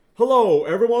Hello,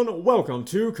 everyone. Welcome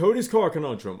to Cody's Car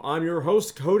Conundrum. I'm your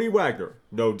host, Cody Wagner.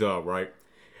 No duh, right?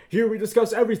 Here we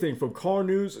discuss everything from car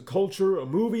news, culture,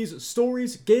 movies,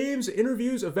 stories, games,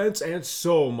 interviews, events, and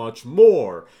so much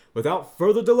more. Without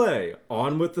further delay,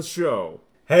 on with the show.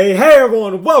 Hey,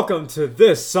 everyone. Welcome to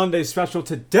this Sunday special.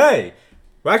 Today,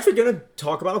 we're actually going to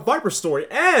talk about a Viper story,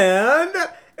 and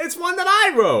it's one that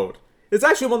I wrote. It's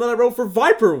actually one that I wrote for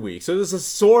Viper Week, so this is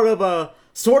sort of a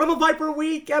Viper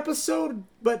Week episode,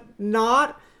 but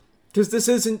not, because this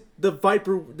isn't a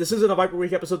Viper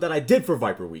Week episode that I did for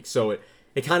Viper Week, so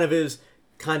it kind of is,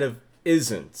 kind of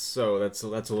isn't, so that's a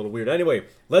little weird. Anyway,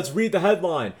 let's read the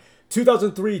headline.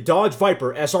 2003 Dodge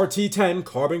Viper SRT10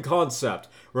 Carbon Concept.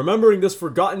 Remembering this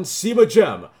forgotten SEMA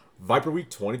gem. Viper Week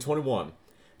 2021.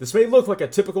 This may look like a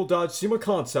typical Dodge SEMA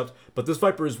concept, but this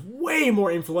Viper is way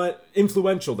more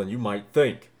influential than you might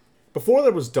think. Before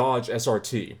there was Dodge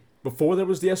SRT, before there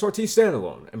was the SRT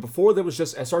standalone, and before there was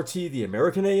just SRT the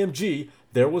American AMG,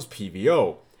 there was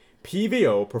PVO.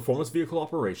 PVO, Performance Vehicle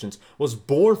Operations, was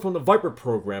born from the Viper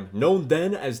program known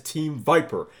then as Team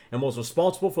Viper and was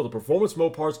responsible for the performance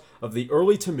mopars of the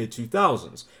early to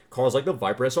mid-2000s. Cars like the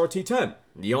Viper SRT10,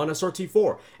 Neon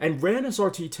SRT4, and Ram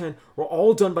SRT10 were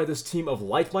all done by this team of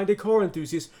like-minded car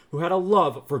enthusiasts who had a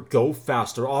love for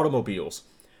go-faster automobiles.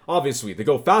 Obviously, the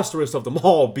go-fasterest of them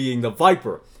all being the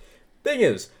Viper. Thing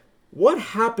is, what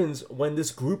happens when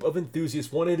this group of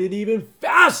enthusiasts wanted an even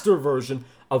faster version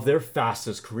of their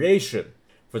fastest creation?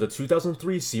 For the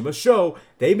 2003 SEMA show,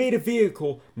 they made a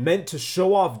vehicle meant to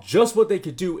show off just what they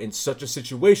could do in such a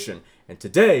situation, and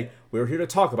today, we're here to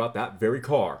talk about that very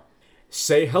car.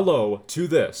 Say hello to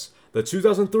this, the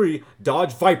 2003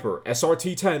 Dodge Viper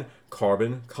SRT10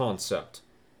 Carbon Concept.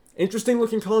 Interesting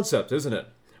looking concept, isn't it?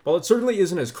 While it certainly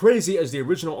isn't as crazy as the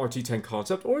original RT10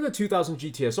 concept or the 2000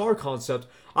 GTSR concept,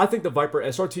 I think the Viper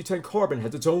SRT10 Carbon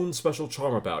has its own special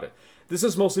charm about it. This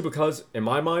is mostly because, in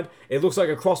my mind, it looks like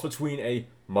a cross between a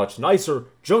much nicer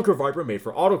junker Viper made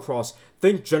for autocross,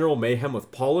 think General Mayhem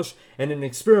with polish, and an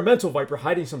experimental Viper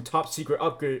hiding some top secret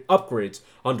upgrades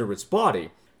under its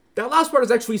body. That last part is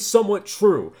actually somewhat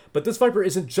true, but this Viper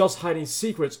isn't just hiding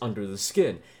secrets under the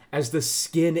skin, as the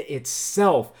skin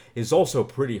itself is also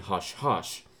pretty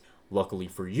hush-hush. Luckily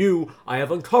for you, I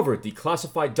have uncovered the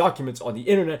classified documents on the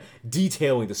internet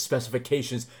detailing the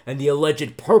specifications and the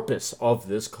alleged purpose of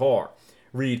this car.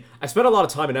 Read, I spent a lot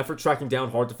of time and effort tracking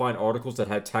down hard-to-find articles that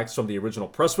had text from the original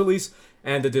press release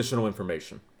and additional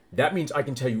information. That means I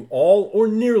can tell you all or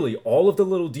nearly all of the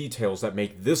little details that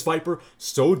make this Viper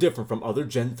so different from other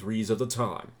Gen 3s of the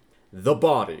time. The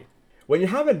body. When you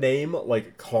have a name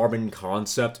like Carbon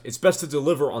Concept, it's best to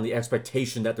deliver on the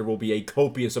expectation that there will be a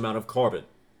copious amount of carbon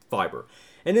fiber.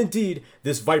 And indeed,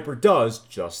 this Viper does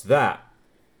just that.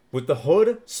 With the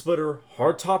hood, splitter,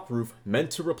 hardtop roof meant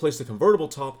to replace the convertible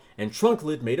top, and trunk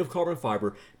lid made of carbon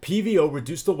fiber, PVO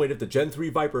reduced the weight of the Gen 3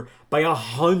 Viper by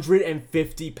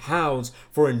 150 pounds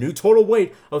for a new total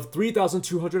weight of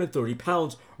 3,230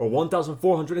 pounds or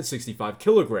 1,465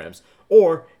 kilograms.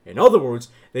 Or, in other words,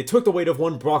 they took the weight of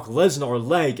one Brock Lesnar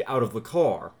leg out of the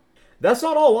car. That's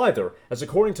not all either, as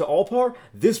according to Allpar,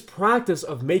 this practice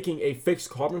of making a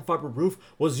fixed carbon fiber roof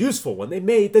was useful when they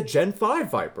made the Gen 5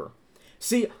 Viper.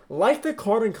 See, like the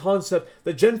Carbon Concept,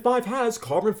 the Gen 5 has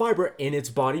carbon fiber in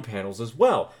its body panels as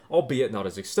well, albeit not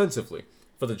as extensively.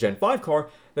 For the Gen 5 car,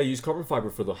 they use carbon fiber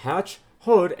for the hatch,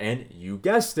 hood, and, you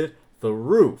guessed it, the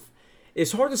roof.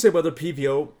 It's hard to say whether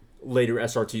PVO, later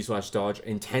SRT/Dodge,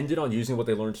 intended on using what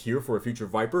they learned here for a future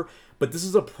Viper, but this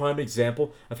is a prime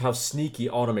example of how sneaky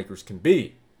automakers can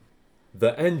be.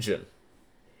 The engine.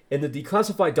 In the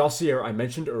declassified dossier I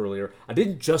mentioned earlier, I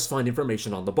didn't just find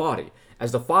information on the body,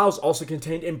 as the files also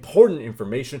contained important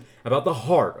information about the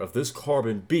heart of this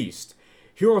carbon beast.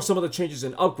 Here are some of the changes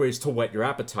and upgrades to whet your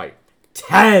appetite.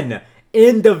 10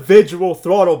 individual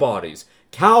throttle bodies,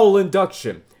 cowl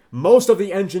induction, most of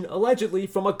the engine allegedly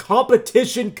from a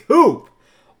competition coupe,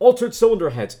 altered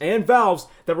cylinder heads and valves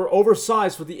that were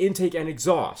oversized for the intake and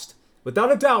exhaust.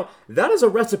 Without a doubt, that is a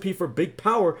recipe for big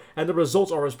power, and the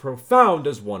results are as profound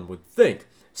as one would think.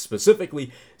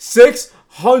 Specifically,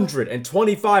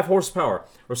 625 horsepower,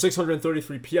 or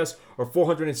 633 PS, or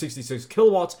 466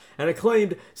 kilowatts, and a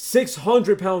claimed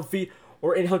 600 pound-feet,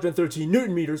 or 813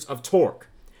 newton meters of torque.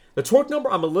 The torque number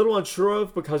I'm a little unsure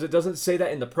of because it doesn't say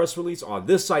that in the press release on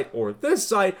this site or this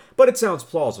site, but it sounds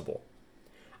plausible.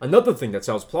 Another thing that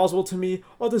sounds plausible to me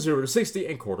are the 0 to 60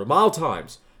 and quarter mile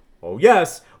times. Oh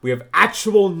yes, we have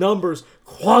actual numbers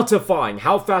quantifying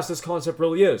how fast this concept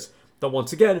really is. Though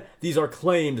once again, these are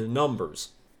claimed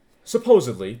numbers.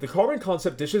 Supposedly, the Carbon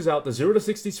concept dishes out the 0 to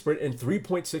 60 sprint in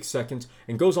 3.6 seconds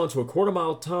and goes on to a quarter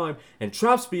mile time and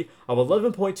trap speed of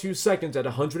 11.2 seconds at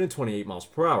 128 miles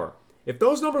per hour. If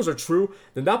those numbers are true,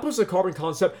 then that puts the Carbon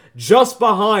concept just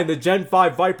behind the Gen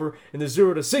 5 Viper in the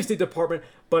 0 to 60 department,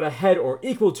 but ahead or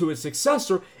equal to its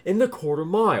successor in the quarter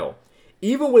mile.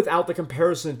 Even without the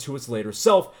comparison to its later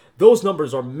self, those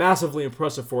numbers are massively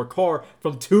impressive for a car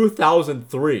from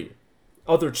 2003.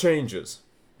 Other changes.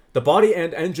 The body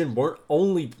and engine weren't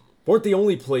the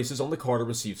only places on the car to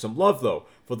receive some love though.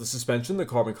 For the suspension, the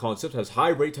Carbon concept has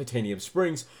high-rate titanium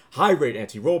springs, high-rate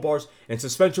anti-roll bars, and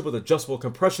suspension with adjustable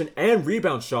compression and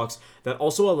rebound shocks that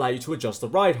also allow you to adjust the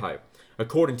ride height.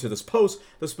 According to this post,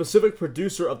 the specific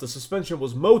producer of the suspension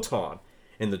was Moton.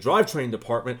 In the drivetrain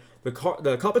department,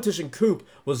 the competition coupe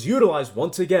was utilized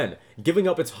once again, giving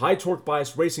up its high torque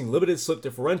bias racing limited slip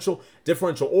differential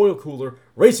oil cooler,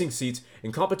 racing seats,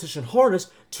 and competition harness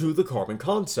to the Carbon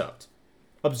concept.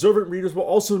 Observant readers will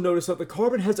also notice that the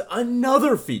Carbon has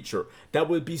another feature that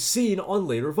would be seen on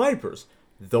later Vipers: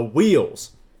 the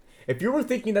wheels. If you were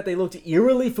thinking that they looked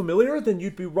eerily familiar, then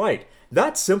you'd be right.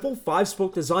 That simple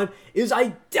 5-spoke design is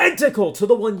identical to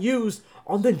the one used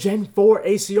on the Gen 4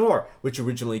 ACR, which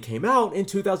originally came out in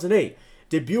 2008.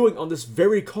 Debuting on this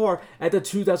very car at the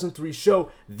 2003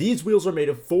 show, these wheels are made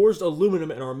of forged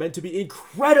aluminum and are meant to be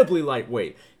incredibly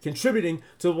lightweight, contributing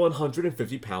to the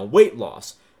 150-pound weight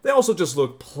loss. They also just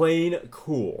look plain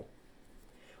cool.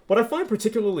 What I find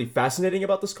particularly fascinating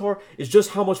about this car is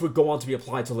just how much would go on to be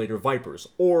applied to later Vipers,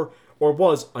 or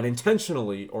was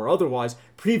unintentionally or otherwise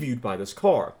previewed by this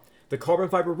car. The carbon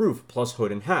fiber roof plus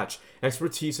hood and hatch,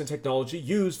 expertise and technology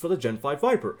used for the Gen 5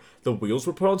 Viper. The wheels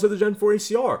were put onto the Gen 4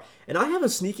 ACR, and I have a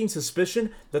sneaking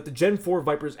suspicion that the Gen 4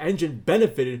 Viper's engine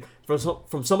benefited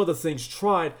from some of the things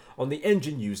tried on the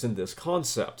engine used in this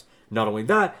concept. Not only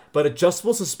that, but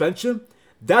adjustable suspension,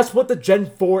 that's what the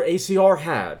Gen 4 ACR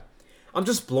had. I'm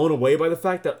just blown away by the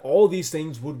fact that all these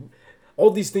things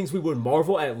we would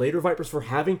marvel at later Vipers for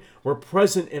having were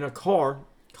present in a car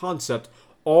concept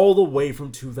all the way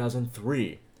from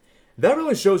 2003. That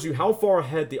really shows you how far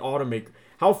ahead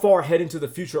into the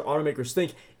future automakers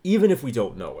think, even if we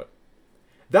don't know it.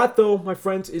 That, though, my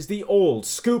friends, is the old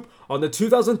scoop on the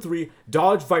 2003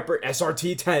 Dodge Viper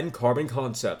SRT10 Carbon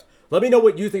concept. Let me know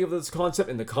what you think of this concept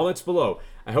in the comments below.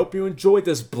 I hope you enjoyed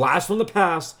this blast from the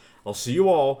past. I'll see you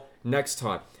all next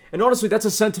time. And honestly, that's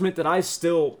a sentiment that I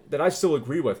still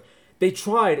agree with. They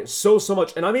tried so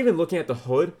much, and I'm even looking at the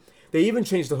hood. They even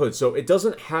changed the hood, so it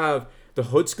doesn't have the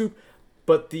hood scoop,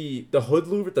 but the hood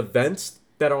louver, the vents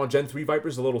that are on Gen 3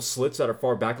 Vipers, the little slits that are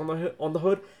far back on the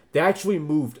hood, they actually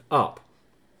moved up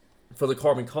for the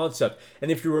Carbon concept.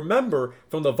 And if you remember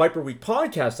from the Viper Week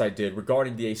podcast I did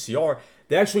regarding the ACR,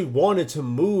 they actually wanted to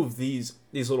move these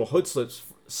little hood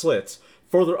slits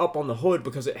further up on the hood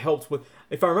because it helped with,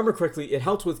 if I remember correctly, it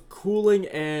helped with cooling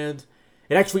and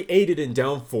it actually aided in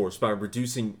downforce by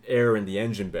reducing air in the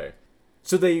engine bay.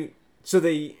 So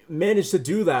they managed to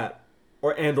do that,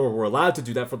 or were allowed to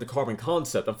do that for the Carbon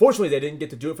concept. Unfortunately, they didn't get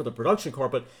to do it for the production car,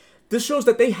 but this shows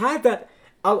that they had that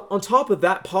on top of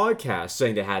that podcast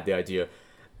saying they had the idea.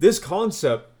 This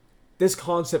concept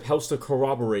helps to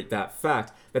corroborate that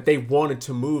fact that they wanted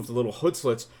to move the little hood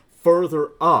slits further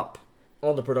up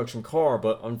on the production car,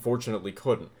 but unfortunately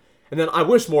couldn't. And then I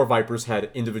wish more Vipers had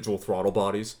individual throttle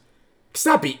bodies, because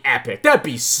that'd be epic. That'd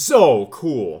be so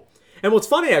cool. And what's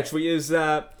funny actually is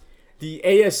that the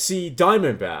ASC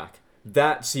Diamondback,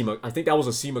 I think that was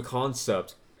a SEMA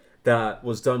concept that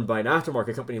was done by an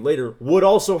aftermarket company later, would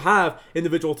also have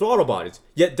individual throttle bodies.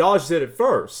 Yet Dodge did it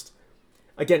first.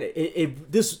 Again,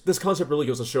 this concept really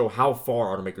goes to show how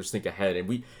far automakers think ahead, and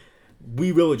we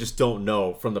really just don't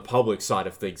know from the public side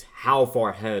of things how far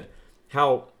ahead,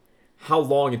 how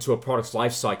long into a product's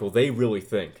life cycle they really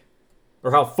think,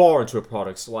 or how far into a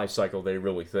product's life cycle they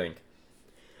really think.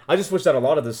 I just wish that a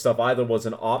lot of this stuff either was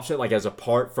an option, like as a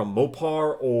part from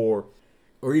Mopar, or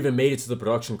even made it to the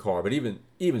production car. But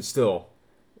even still,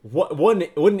 what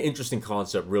an interesting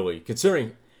concept, really,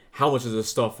 considering how much of this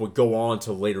stuff would go on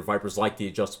to later Vipers like the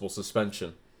adjustable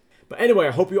suspension. But anyway,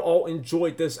 I hope you all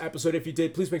enjoyed this episode. If you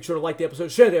did, please make sure to like the episode,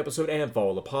 share the episode, and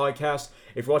follow the podcast.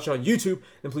 If you're watching on YouTube,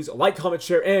 then please like, comment,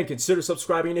 share, and consider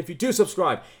subscribing. And if you do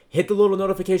subscribe, hit the little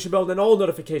notification bell and then all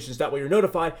notifications. That way you're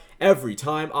notified every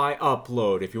time I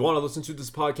upload. If you want to listen to this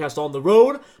podcast on the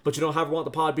road, but you don't want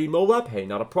the Podbean mobile app, hey,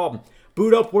 not a problem.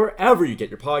 Boot up wherever you get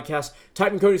your podcast,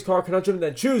 type in Cody's Car Conundrum, and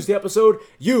then choose the episode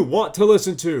you want to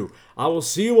listen to. I will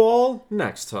see you all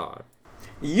next time.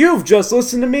 You've just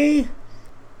listened to me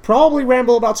probably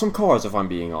ramble about some cars, if I'm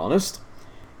being honest.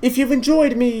 If you've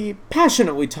enjoyed me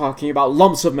passionately talking about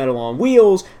lumps of metal on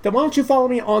wheels, then why don't you follow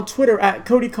me on Twitter at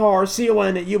CodyCar,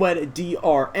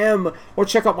 CONUNDRM, or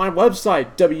check out my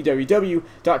website,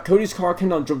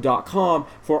 www.codyscarconundrum.com,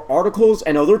 for articles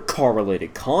and other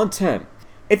car-related content.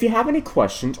 If you have any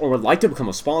questions or would like to become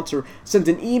a sponsor, send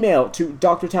an email to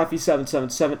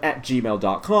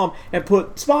drtaffy777@gmail.com and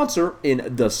put sponsor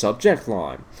in the subject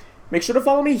line. Make sure to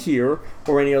follow me here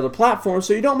or any other platform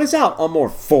so you don't miss out on more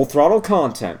full throttle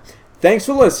content. Thanks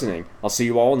for listening. I'll see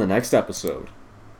you all in the next episode.